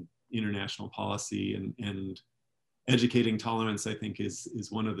in international policy, and educating tolerance, I think, is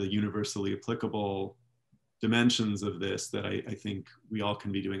one of the universally applicable dimensions of this that I think we all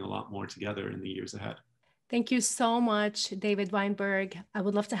can be doing a lot more together in the years ahead. Thank you so much, David Weinberg. I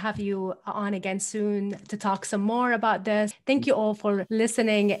would love to have you on again soon to talk some more about this. Thank you all for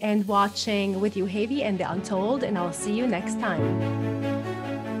listening and watching with you, Hevi and the Untold, and I'll see you next time.